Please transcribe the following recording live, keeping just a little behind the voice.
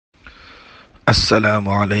السلام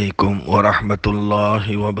عليكم ورحمة الله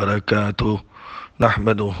وبركاته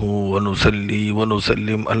نحمده ونصلي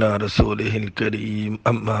ونسلم على رسوله الكريم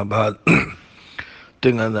أما بعد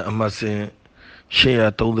تنغانا أماسي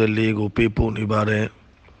شيئا تودليغو بيبون إبارة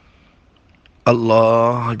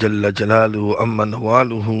الله جل جلاله أما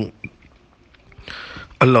نواله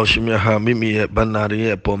الله شميها ميمي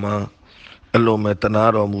بناري بوما الله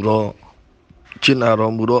متنارو مرو چنارو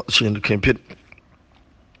مرو شين كمبير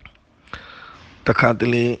တခါတ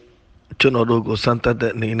လေကျွန်တော်တို့ကိုစမ်းသပ်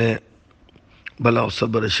တဲ့အနေနဲ့ဘယ်လောက်စ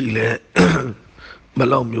ပရရှိလဲဘယ်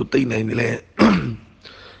လောက်မျိုးသိနိုင်တယ်လဲ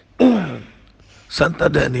စမ်းသ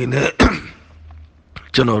ပ်တဲ့အနေနဲ့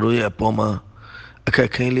ကျွန်တော်တို့ရဲ့အပေါ်မှာအခက်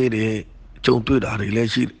ခဲလေးတွေကြုံတွေ့တာတွေလ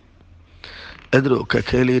ည်းရှိတယ်အဲ့ဒါလိုအခက်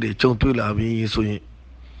ခဲလေးတွေကြုံတွေ့လာပြီးဆိုရင်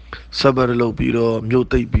စပရလုပ်ပြီးတော့မျိုး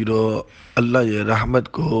သိပြီးတော့အလ္လာဟ်ရဲ့ရဟမတ်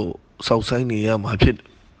ကိုစောင့်ဆိုင်နေရမှာဖြစ်တယ်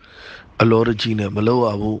အလောရကြီးနဲ့မလုပ်ရ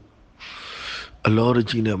ဘူးအလောရ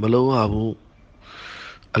ကြီးနဲ့မလုံးဝဘူး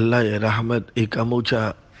အလ္လာဟ်ရဲ့ရဟမတ်ဧကမုတ်ချ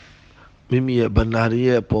မိမိရဲ့ဗန္နာရီ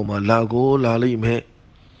ရဲ့ပုံမှာလာကိုလာလိမ့်မယ်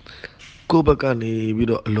ကိုယ့်ဘက်ကနေပြီး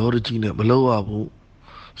တော့အလောရကြီးနဲ့မလုံးဝဘူး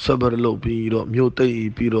ဆဘရလုပ်ပြီးတော့မြို့သိပ်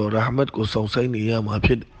ပြီးတော့ရဟမတ်ကိုဆောင်ဆိုင်နေရမှာဖြ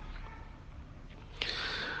စ်တယ်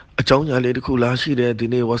အကြောင်းညာလေးတစ်ခုလာရှိတဲ့ဒီ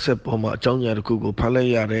နေ့ WhatsApp ပေါ်မှာအကြောင်းညာတစ်ခုကိုဖတ်လို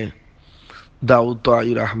က်ရတယ်ဒါဝုဒ်တာ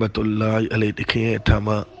အီရဟမတုလာဟ်အလိုင်တခင်ရဲ့အထမ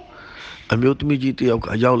အမျိုးသမီးကြီးတယောက်က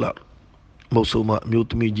ရောက်လာမဟုတ်ဆိုမှအမျိုး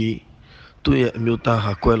သမီးကြီးသူ့ရဲ့အမျိုးသား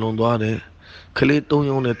ဟာကွယ်လွန်သွားတယ်ကလေး၃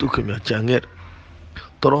ယောက်နဲ့သူခင်ဗျာကြံခဲ့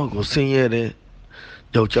တော်ကိုဆင်းရဲတယ်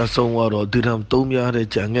ယောက်ျားဆုံးသွားတော့ဒီရမ်၃များတဲ့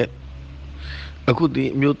ကြံခဲ့အခုဒီ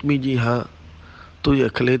အမျိုးသမီးကြီးဟာသူ့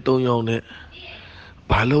ရဲ့ကလေး၃ယောက်နဲ့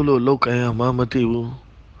ဘာလို့လောက်ကန်ရမှမသိဘူး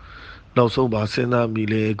နောက်ဆုံးပါစဉ်းစားမိ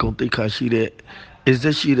လေဂုံတိတ်ခါရှိတဲ့အစ်ဇ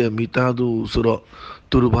က်ရှိတဲ့မိသားစုဆိုတော့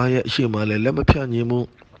သူတို့ဘာရဲ့အရှိမလဲလက်မဖြတ်ညင်ဘူး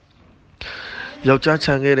ယောက်ျားချ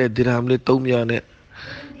န်ခဲ့တဲ့ဒီရမ်လေး၃များနဲ့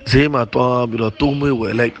ဈေးမှာတွားပြီးတော့တိုးမွေးဝ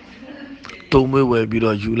ယ်လိုက်တိုးမွေးဝယ်ပြီး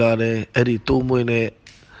တော့ယူလာတယ်အဲ့ဒီတိုးမွေးနဲ့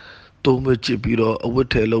တိုးမွေးချစ်ပြီးတော့အဝတ်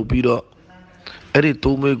ထည်လုပ်ပြီးတော့အဲ့ဒီ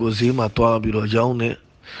တိုးမွေးကိုဈေးမှာတွားပြီးတော့ရောင်းတယ်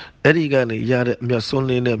အဲ့ဒီကနေရတဲ့အမြတ်စွန်း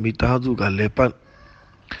လေးနဲ့မိသားစုကလည်းပတ်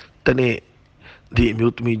တနေ့ဒီအ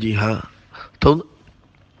မျိုးသမီးကြီးဟာ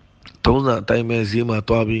သုံးစာအတိုင်းပဲဈေးမှာ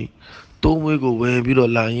တွားပြီးတိုးမွေးကိုဝယ်ပြီး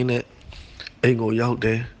တော့လာရင်းနဲ့အိမ်ကိုရောက်တ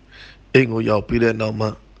ယ်အိမ်ကိုရောက်ပြီးတဲ့နောက်မှာ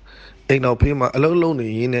အိမ်နောက်ဖေးမှာအလုံးလုံးနေ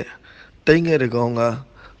ရင်းနဲ့တိတ်ငယ်တကောင်က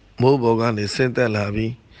မိုးပေါ်ကနေဆင်းသက်လာ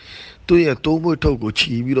ပြီးသူ့ရဲ့တိုးမွေးထုတ်ကို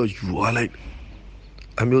ချီပြီးတော့ယူသွားလိုက်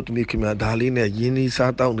အမျိုးသမီးခင်ဗျာဒါလေးနဲ့ရင်းနှီး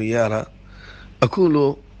စားတောက်နေရတာအခုလို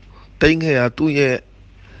တိတ်ငယ်ကသူ့ရဲ့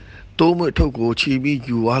တိုးမွေးထုတ်ကိုချီပြီး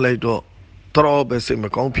ယူသွားလိုက်တော့တော်ပဲစိတ်မ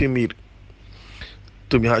ကောင်းဖြစ်မိ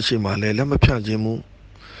သူများအရှိမှလည်းလက်မဖြန့်ခြင်းမူ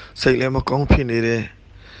စိတ်လည်းမကောင်းဖြစ်နေတယ်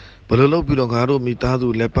ဘယ်လိုလုပ်ပြီးတော့ငါတို့မိသားစု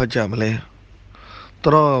လက်ပတ်ကြမလဲ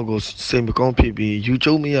တော်ကိုစိတ်မကောင်းဖြစ်ပြီးယူ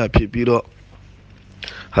ကျုံမရဖြစ်ပြီးတော့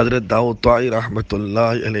ဟာဒရတ်ဒါဝုဒ်တာအီရဟမတုလာ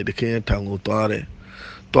ဟ်အလိုင်တခင်ထံကိုတွားတယ်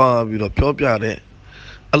တွားပြီးတော့ပြောပြတယ်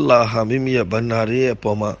အလ္လာဟ်ဟာမိမိရဲ့ဗန္နာရီရဲ့အ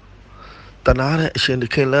ပေါ်မှာတနာတဲ့အရှင်တ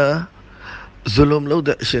ခင်လားဇူလုံလုပ်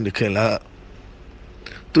တဲ့အရှင်တခင်လား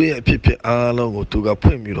သူ့ရဲ့အဖြစ်အားလုံးကိုသူကဖွ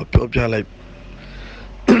င့်ပြီးတော့ပြောပြလိုက်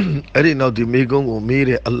အဲ့ဒီနောက်ဒီမိကုန်းကိုမေး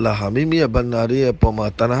တယ်အလ္လာဟ်ဟာမိမိရဲ့ဗန္နာရီရဲ့ပေါ်မှာ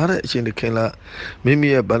တနာတဲ့အရှင်တခင်လားမိမိ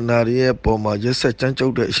ရဲ့ဗန္နာရီရဲ့ပေါ်မှာရက်ဆက်ကြမ်းကြု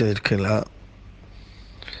တ်တဲ့အရှင်တခင်လား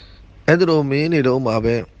အဲ့ဒါလိုမင်းနေတော့မှာ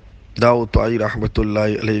ပဲဒါဝုဒ်တာအီရဟမတုလာ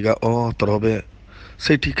ဟ်အလိုင်ကတော်ပဲ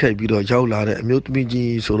စိတ်ထိခိုက်ပြီးတော့ရောက်လာတဲ့အမျိုးသမီး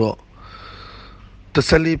ကြီးဆိုတော့တဆ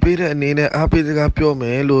လီပေးတဲ့အနေနဲ့အားပေးစကားပြောမ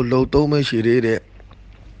ယ်လို့လုံသုံးမရှိသေးတဲ့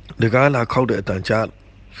တကားလာခောက်တဲ့အတန်ကြား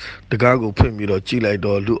တကားကိုဖွင့်ပြီးတော့ကြည့်လိုက်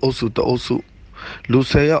တော့လူအုပ်စုတအုပ်စုလူ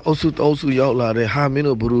10ယောက်အုပ်စုတအုပ်စုရောက်လာတဲ့ဟာမင်း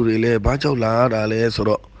တို့ဘလူတွေလည်းဘာကြောက်လာတာလဲဆို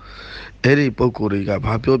တော့အဲ့ဒီပုံကိုယ်တွေက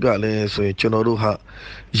ဘာပြောပြလဲဆိုရင်ကျွန်တော်တို့ဟာ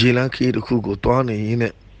ရေလန်းခီးတစ်ခုကိုတွားနေရင်း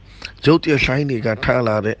နဲ့ရုတ်တရက်လှိုင်းတွေကထား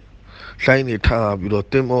လာတဲ့လှိုင်းတွေထားပြီးတော့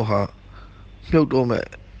တင်မောဟာမြုပ်တော့မဲ့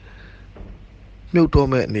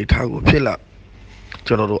အနေထားကိုဖြစ်လာ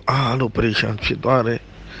ကျွန်တော်တို့အားလို့ပရိရှန်ဖြစ်သွားတယ်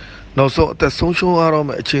နောက်ဆုံးအသက်ဆုံးရှုံးရတော့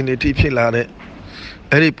မဲ့အခြေအနေထိဖြစ်လာတဲ့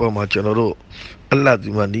အဲ့ဒီပုံမှာကျွန်တော်တို့အလ္လာဟ်ဒီ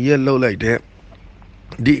မှာနီးရလှုပ်လိုက်တဲ့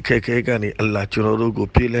ဒီအခက်ခဲကနေအလ္လာဟ်ကျွန်တော်တို့ကို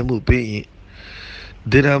ပြေလည်မှုပေးရင်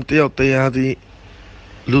ဒီရမ်တယောက်တရားစီ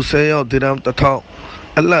လူ10ယောက်ဒီရမ်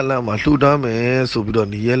1000အလ္လာဟ်လာမှာလှူဒါန်းမယ်ဆိုပြီးတော့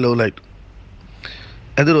နီးရလှုပ်လိုက်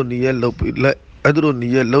အဲ့ဒါလိုနီးရလှုပ်ပြီးလိုက်အဲ့ဒါလို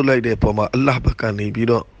နီးရလှုပ်လိုက်တဲ့ပုံမှာအလ္လာဟ်ဘက်ကနေပြီး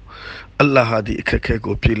တော့အလ္လာဟ်ဟာဒီအခက်ခဲ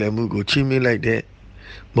ကိုပြေလည်မှုကိုချီးမြှင့်လိုက်တဲ့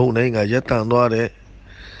မုန်တိုင်းကရက်တန်သွားတဲ့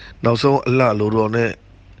နောက်ဆုံးအလ္လာဟ်လိုတော်နဲ့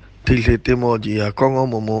ဒီလေတင်မောကြီးဟာကောင်းကော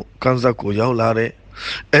င်းမွန်မွန်ကန်းဆက်ကိုရောက်လာတဲ့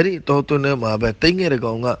အဲ့ဒီတော်သွင်းထဲမှာပဲတိတ်ငယ်တဲ့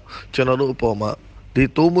ကောင်ကကျွန်တော်တို့အပေါ်မှာဒီ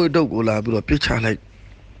တိုးမွေးတုပ်ကိုလာပြီးတော့ပြစ်ချလိုက်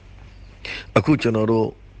အခုကျွန်တော်တို့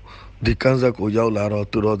ဒီကန်းဆက်ကိုရောက်လာတော့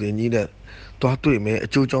သူတော်တင်ကြီးနဲ့တွားတွေ့မယ်အ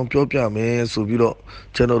ကျိုးကြောင့်ပြောပြမယ်ဆိုပြီးတော့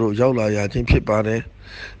ကျွန်တော်တို့ရောက်လာရခြင်းဖြစ်ပါတယ်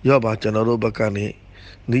ရောက်ပါကျွန်တော်တို့ဘက်ကနေ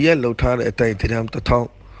နေရက်လှုပ်ထားတဲ့အတိုင်းဒီရမ်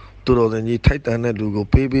1000သူတော်တင်ကြီးထိုက်တန်တဲ့လူကို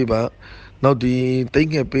ပေးပါနောက်ဒီတိတ်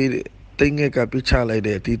ငှက်ပေးတိတ်ငှက်ကပြချလိုက်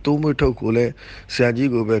တဲ့ဒီတိုးမွေးထုတ်ကိုလည်းဆရာကြီး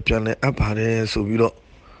ကိုပဲပြန်လဲအပ်ပါတယ်ဆိုပြီးတော့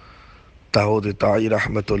တာဝတ်တာအီရဟ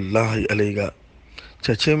မတုလာဟီအလိုင်ကချ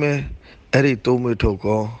က်ချင်းပဲအဲ့ဒီတိုးမွေးထုတ်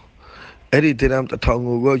ကိုအဲ့ဒီဒီရမ်1000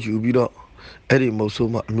ကိုယူပြီးတော့အဲ့ဒီမုတ်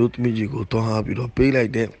ဆိုးမအမျိုးသမီးကြီးကိုတွားပြီးတော့ပေးလို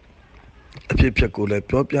က်တဲ့အဖြစ်ဖြစ်ကိုလည်း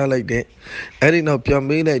ပြောပြလိုက်တဲ့အဲ့ဒီနောက်ပြန်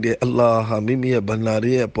မေးလိုက်တဲ့အလ္လာဟာမိမိရဲ့ဗန္နာ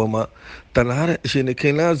ရီရဲ့အပေါ်မှာတနာတဲ့အရှင်ခ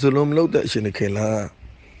င်လားဇလုံမလုပ်တဲ့အရှင်ခင်လား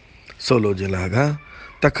ဆိုလိုချင်လားက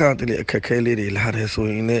တခါတလေအခက်ခဲလေးတွေလာတယ်ဆို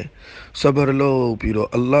ရင်လည်းဆဘရလို့ပြီးတော့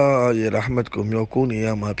အလ္လာရဲ့ရဟမတ်ကိုမျှော်ကိုးနေရ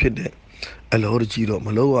မှာဖြစ်တဲ့အလောရကြီးတော့မ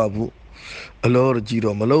လို့ရဘူးအလောရကြီး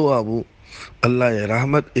တော့မလို့ရဘူးအလ္လာရဲ့ရဟ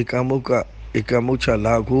မတ်ဧကမုတ်ချ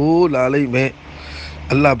လာကိုလာလိမ့်မယ်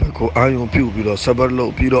အလ္လာဘက်ကိုအာယုံပြုပြီးတော့ဆဘရ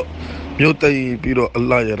လို့ပြီးတော့မြို့သိပ်ပြီးတော့အလ္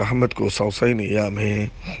လာရဲ့ရဟမတ်ကိုဆောင်ဆိုင်နေရမယ်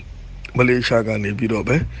မလေးရှားကနေပြီးတော့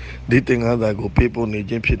ပဲဒီသင်္ကန်းစာကိုပေးပို့နေ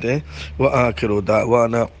ခြင်းဖြစ်တယ်ဝါအာခီရူဒါဝါ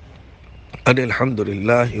နာ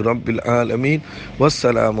alhamdulillahi rabbil alamin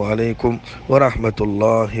wassalamu alaikum wa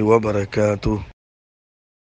rahmatullahi wa barakatuh